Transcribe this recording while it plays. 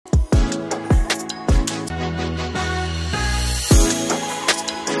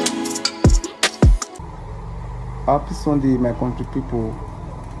Happy Sunday, my country people.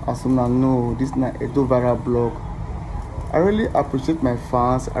 As you know, this is Edo Viral Blog. I really appreciate my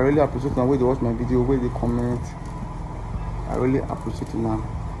fans. I really appreciate the way they watch my video, where they comment. I really appreciate it now.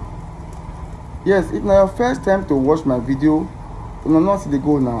 Yes, if now your first time to watch my video, you know not see the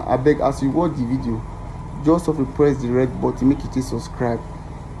go now. I beg, as you watch the video, just have to press the red button, make it subscribe.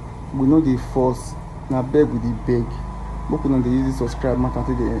 We know the force. Now beg with the beg. But when they use the subscribe, man, can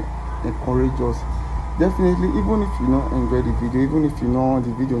they encourage us. Definitely, even if you not enjoy the video, even if you know the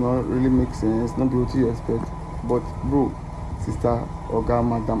video not really make sense, not be what you expect, but bro, sister, oga,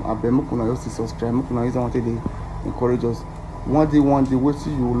 madam, I beg, make una just subscribe, make una use that they encourage us. One day, what you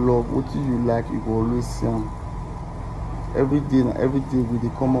love, what you like, you will always see them. Every day we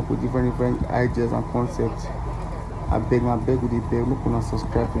they come up with different ideas and concepts. I beg with the beg, make una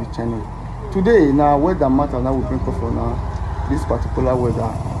subscribe to the channel. Today, now weather matter, now we bring up for now this particular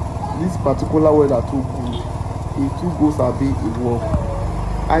weather. This particular weather too good. It too goes a bit it work.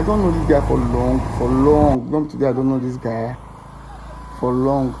 I don't know this guy for long. Not today, I don't know this guy for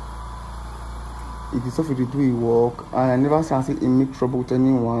long. It is something to do his work, and I never see and say he make trouble with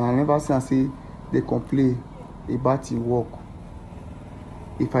anyone. I never see and say they complain about his work.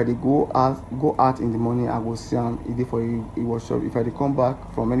 If I dey go out in the morning, I go see him. He dey for a workshop. If I dey come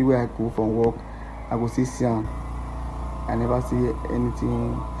back from anywhere I go from work, I go see him. I never see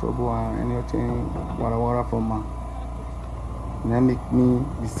anything trouble and anything wara from her. And that make me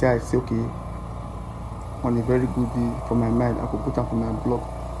decide, say okay, on a very good day for my mind, I could put up on my blog.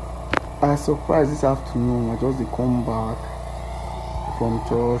 I surprised this afternoon. I just come back from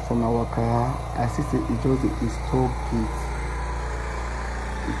church, from our car. I see say it just a store gate.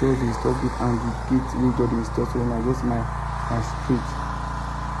 It just a store gate, and the gate we just the store. So when I just my street,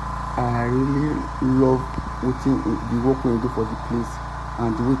 I really love the work we do for the place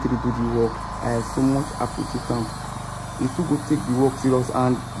and the way they do the work. I so much appreciate them. If you go take the work serious,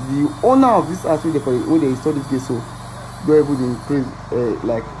 and the owner of this house for the way they install this gate, so go everybody praise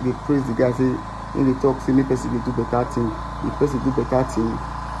like they praise the guy, say when they talk, say me person they do better thing. The person do better thing,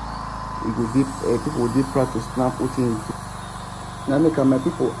 it go deep people will deep proud to snap what thing. Now make my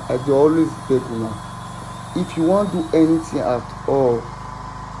people, I do always beg you now. If you want to do anything at all,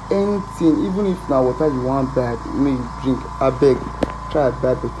 anything, even if now water you want bad, may you drink, I beg, try to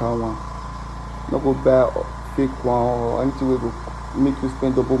buy better one. Not go buy fake one or anything will go make you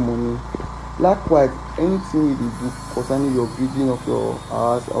spend double money. Likewise, anything you do concerning your building of your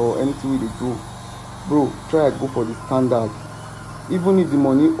house or anything you do, bro, try to go for the standard. Even if the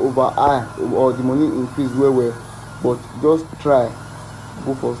money over high or the money increase well, but just try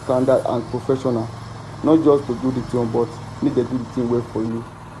go for standard and professional. Not just to do the thing, but make them do the thing well for you.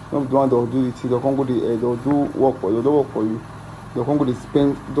 Not the one that will do the thing, they'll come go they'll do work for you, they'll work for you. They'll come go they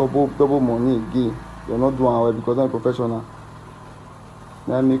spend double money again. They're not doing well because they're professional.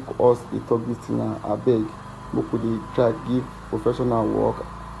 Now make us a talk this thing now. I beg, we could try to give professional work,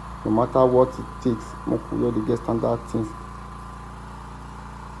 no matter what it takes. We could get standard things.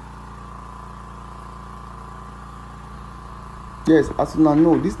 Yes, as you now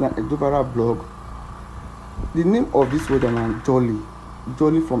know, this is an Edo Viral Blog. The name of this word is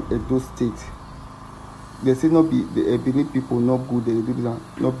Jolly from Edo State. They say not be the Benin people not good. They do this,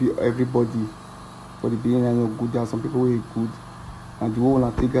 not be everybody. For the Benin are not good. There are some people who are good, and they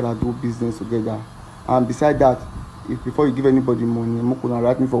want to together do business together. And beside that, if before you give anybody money, you can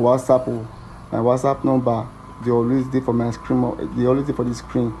write me for WhatsApp or my WhatsApp number. They always there for my screen. They always there for the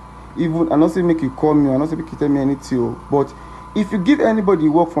screen. Even I not say make you call me. I not say make you tell me anything. But if you give anybody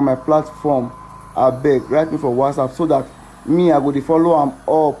work from my platform, I beg, write me for WhatsApp so that me I go to follow them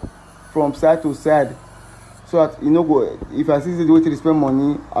up from side to side, so that you know go. If I see the way to spend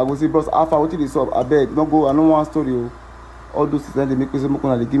money, I go say, bros, after what it is up, I beg, don't go. I don't want story. All those things they make me say,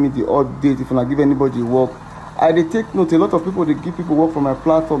 they give me the update. If I give anybody work, I they take note. A lot of people they give people work from my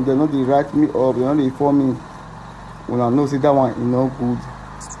platform. They know they write me up. They know they inform me. When I know say that one is not good.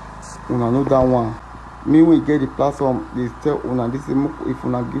 When I know that one. Me when you get the platform, they tell una this is if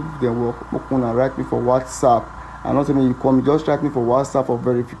una give them work, una write me for WhatsApp. And not say me you call me, just write me for WhatsApp for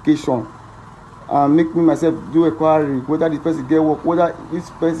verification. And make me myself do a query whether this person get work, whether this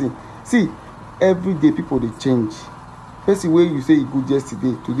person. See, every day people they change. Person where you say you good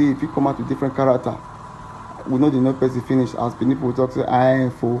yesterday, today if you come out with different character, we know the no person finish. As people talk say I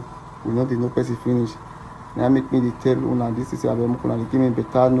ain't full, we know the no person finish. Now make me they tell una this is about una they give me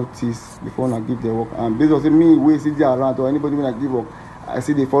better notice before una give their work. And based on say me we see they around or anybody when I give work, I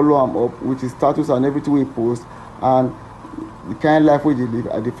see they follow them up with his status and everything we post and the kind of life where they live.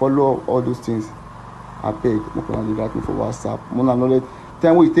 I they follow all those things. I beg, make una they write me for WhatsApp. Mona knowledge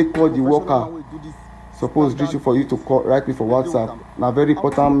time we take call the worker. suppose reach you for you to call, write me for WhatsApp. Now very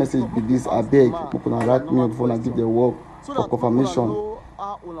important message be this. I beg, you can write me before I give the work for confirmation.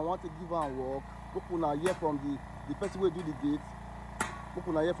 I want to give and work. People hear from the person who do the gate.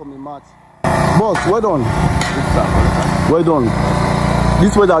 People hear from the mat. Boss, well done. Well done.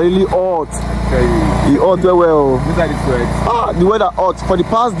 This weather really hot. The hot very well. The weather hot. For the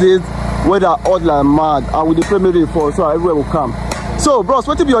past days, weather hot like mad. And with the premier fall, so everywhere will come. So, bros,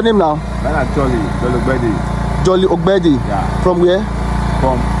 what will be your name now? Jolly Ogbedi. Jolly Ogbedi. Yeah. From where?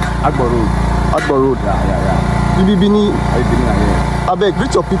 From Agbo Road. Agbo Road. Yeah. You be Benin? Yeah. I beg,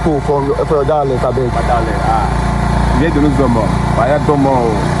 reach your people for your dialect, I beg. My dialect, you don't know Zomo. I don't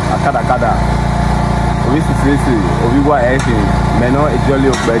know. Akada. Obi Sisi, Obi wa anything. Meno a Jolly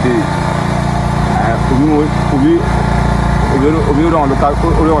Ogbedi. Obi on local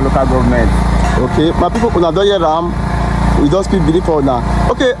government. Okay, my people don't hear Ram. We just speak Benin for now.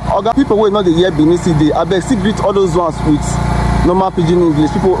 Okay, other people will not hear Benin CD. I beg, still greet all those ones with normal pidgin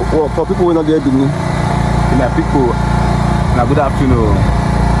English. People for people will not hear Benin. My people, good afternoon.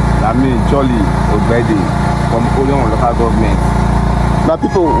 I mean Jolly Ogbedi from Oyon local government. My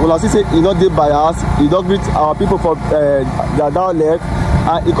people, when I say you not dey bias, you don't greet our people for their dialect,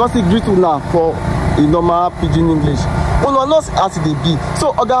 and you can still greet now for a normal pidgin English. Oh no, not as they be.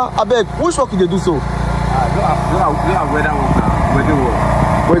 So, Oga, I beg, which work they do so? We have weather work.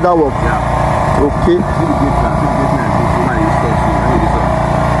 Weather work. Yeah. Okay.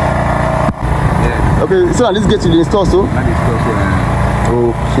 Okay, so now this gate you install so? Okay.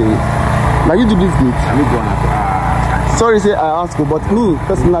 Now you do this gate? Sorry say I ask you, but me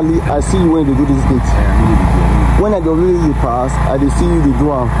personally I see you when you do this gate. When I go really pass, I dey see you dey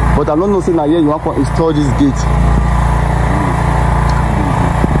do am. But I don't know say now here you want to install this gate.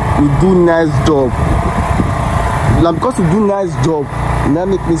 You do nice job. Now because you do nice job, that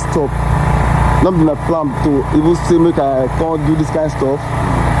make me stop. Not be my plan to even say make I can't do this kind of stuff.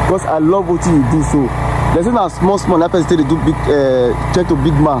 Because I love what you do so. There's a small that person they do big check to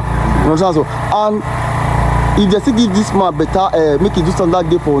big man. You understand so? And if they still give this man better make it do standard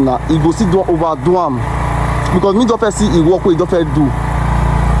day for now, he go still do overdo him. Because me don't see he work what he don't do.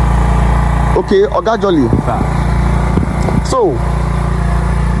 Okay, Oga Jolly. So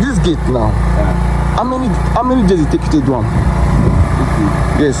this gate now, how many days it take you to do one?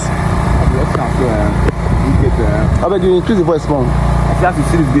 Yes. I bet you increase the voice more. I have to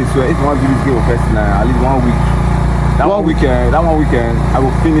see this gate, so if you want to do this gate first, at least 1 week. That one weekend, I will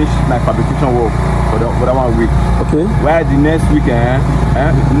finish my fabrication work for that 1 week. Okay. Where the next weekend,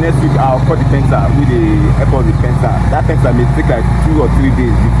 I'll call the painter with the help of the painter. That painter may take like 2 or 3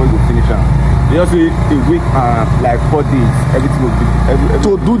 days before you finish it. Just a week and like 4 days, everything will be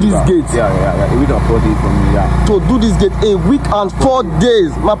to do this gate. Yeah. A week and 4 days for me, yeah. To do this gate, a week and 4 days.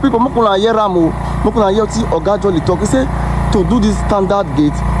 My people, mokuna hear Ramo, mokuna hear Oga Jolly talk. He say to do this standard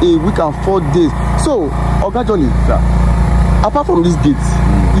gate, a week and 4 days. So, Oga Jolly, apart from this gate,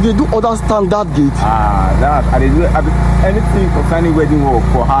 if they do other standard gates, I do anything concerning wedding work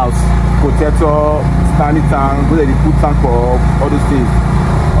for house, protector, standing tank, go there they put tank for all those things.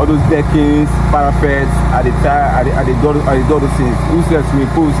 All those deckings, parapets, I do those things. Who says me,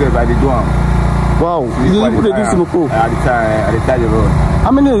 who says I do them. Wow, you do swimming pool? I tie the road. How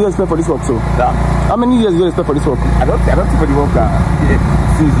many years you spent for this work, so? How many years you spent for this work? I don't think for the work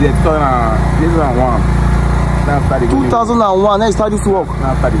since 2001. 2001, now you start this work.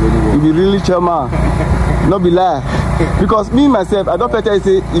 You be really chairman. Not be lie. Because me myself, I don't better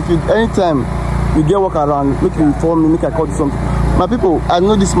say if you anytime you get work around, make you inform me, make I call you something. My people, I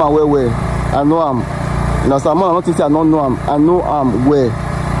know this man well. I know him. You know, so I'm not say I don't know him. I know him well.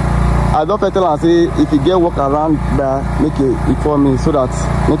 I don't tell and say if you get work around there, make you inform me so that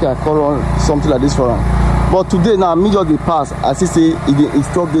make I call on something like this for him. But today now, me just the pass. I see say he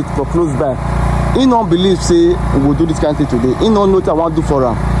install gate for close by. He don't believe say we will do this kind of thing today. He don't know what I want to do for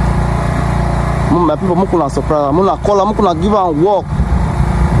him. My people, I'm gonna surprise. I'm gonna call. I'm gonna give him work.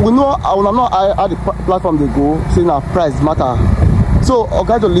 We know I will not how the platform they go saying our price matter. So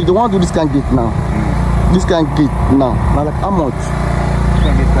okay, if they want to do this kind of gate now, this kind of gate now like how much?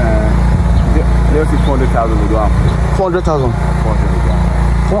 Let's say 400,000 we do. 400,000.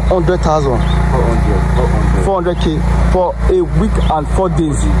 400,000. 400K for a week and 4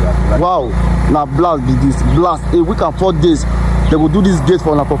 days. Wow. Now blast be this blast a week and 4 days. They will do this gate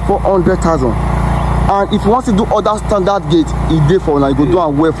for now for 400,000. And if you want to do other standard gate, he did for now. You go do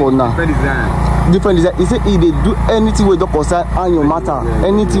and wear for now. Different design. He said he they do anything with the concern and your matter,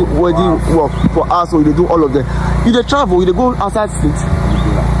 anything wedding work for us, so they do all of them. If they travel, if they go outside street. I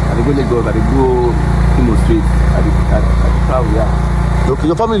go Lagos, I go Imo Street, I travel, yeah. Okay,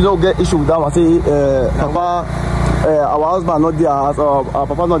 your family don't get issue with that one. Say, Papa, our husband not there, our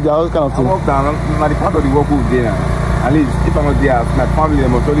Papa not there, kind of thing. I work down. Now the part of the work will be there. At least if I'm not there, my family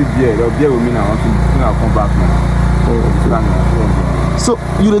must always be there. They'll be here with me now until I come back now. So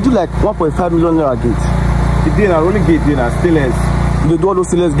you do like 1.5 million naira gate. The day now, only gate day now, stainless. You do all those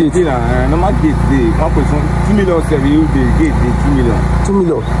stainless gates. Normal gate day, 2 million 7. You the gate day 2 million. 2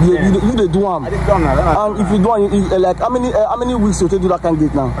 million. You they do them. I did done now. And if you do one, like how many weeks you take do that kind of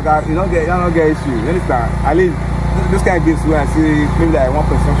gate now? Okay, you don't get issue. You understand? At least this kind of gates where I see maybe like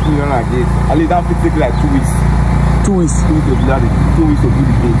 1.7 million a gate. At least that will take like 2 weeks. 2 weeks. 2 weeks to do that. 2 weeks to do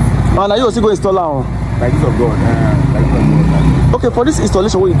the gate. And now you also go install now. Like this of God. Like this of God. Okay, for this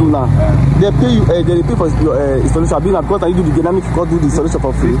installation, what you do now? They pay you. They pay for your installation. Being a because you do the dynamic, you do the installation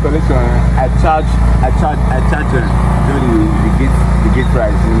for free. Installation, I charge them the gate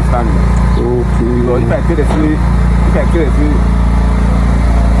price. You understand me? Okay. Because if I pay the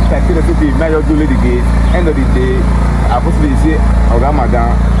fee, may just do the gate. End of the day, I possibly say, "Okay,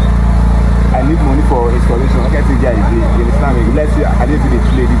 madam, I need money for installation." Okay, so yeah, you understand me? Let's say I didn't do the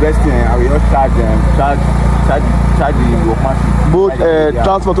play. The best thing I will just charge them, charge the workmanship. Both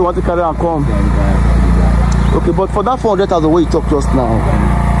transport want to carry and come. Okay, but for that 400,000 where you talk to us now,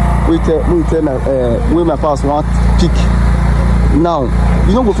 we tell my past one pick. Now,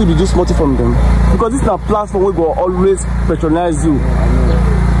 you don't go feel reduce money from them because this is a platform we go always patronize you.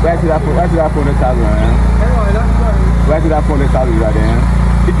 Where did that 400,000? Where did that 400,000 right there?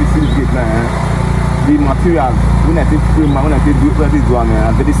 If you see this gate now, the material when I take frame, when I take do this one,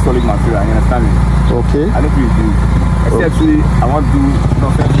 very solid material. You understand me? Okay. I don't feel good. Actually, I want to do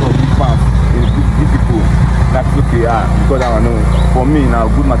nothing for big fans, big people. That's okay, because I know for me now,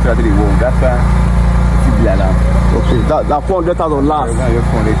 good material to the world. That's why it be like that. Okay, that 400,000 last.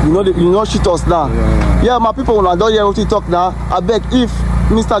 You know cheat us now. Yeah, my people when I don't hear what you talk now, I beg if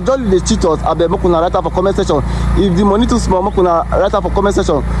Mr. Jolly they cheat us, I beg Mokuna write up for comment section. If the money too small, Mokuna write up for comment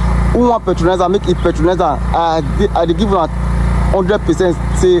section. Who want patronizer, make it patronizer. I give you 100%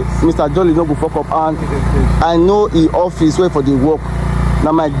 say Mr. Jolly no go fuck up, and I know he office wait for the work.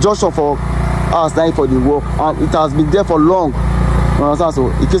 Now my junction for us now for the work, and it has been there for long. You understand? So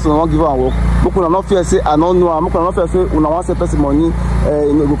in case you don't give her work, Mokuna not fear say I don't know. Mokuna not fear say una want to person money,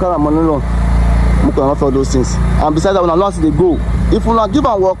 go carry money long. Mokuna not fear those things. And besides that, when I know they go. If una give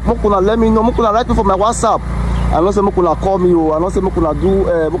her work, Mokuna let me know. Mokuna write me for my WhatsApp. I don't say Mokuna call me, I don't say Mokuna do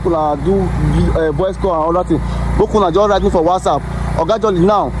voice call and all that thing. Mokuna just write me for WhatsApp. Oga Jolly,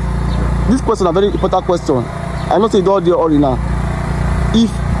 now, this question is a very important question. I know say all day all now.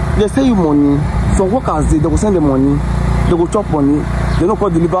 If they say you money, some workers they will send the money, they will chop money, they don't call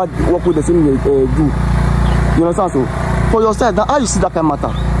deliver work with the same they do. You understand? So for your side, now how you see that kind of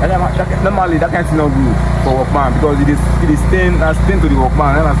matter? Normally that kind of thing not good for workman because it is stain to the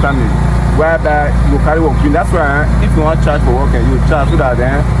workman. I understand me. Whereby you carry work. That's why if you want to charge for work, you charge so that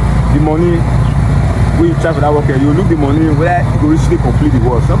the money when you charge for that work, you look the money where you reach to complete the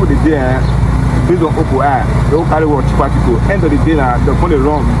work. Some of the day based on OPO, they will carry work cheaper people. End of the day now, they're going to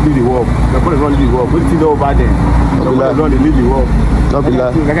run leave the work. They're going to run leave the work. What do you think over them? They're going to run leave the work. That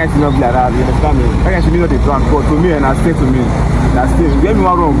can't not be like that. You understand me? That can't not the transport to me and I stay to me. That's still get me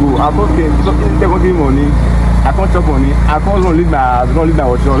one wrong go. I thought they're going to give money. I can't chop money. I can't leave my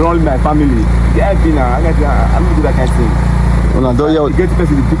watch, don't leave my family. Yeah, I'm not do that kind of thing. When I don't hear get the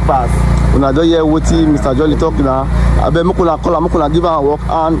person the big pass. When I don't hear what Mr. Jolly talking now, I bet Mokuna call, Mokuna give her a work,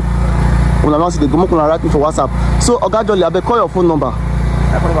 and when I don't see the go, Mokuna write me for WhatsApp. So Oga Jolly, I bet call your phone number.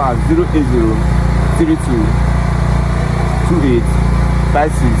 My phone number is 080 32 28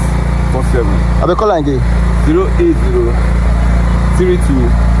 5647. I bet call again. 080 32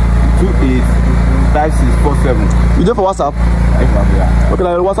 28 5647. You do for WhatsApp? Okay,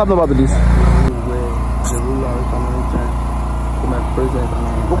 now your WhatsApp number be this.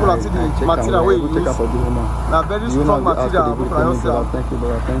 People are seeing the material where you use. Now very strong material. Thank you,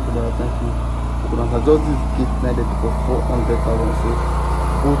 brother. Thank you. Because I just this gift needed for 400,000. So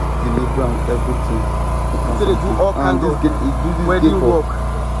both delivery and everything. So they do all kinds of where do you work?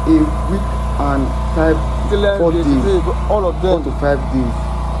 A week and 4 days. All of them. 4 to 5 days.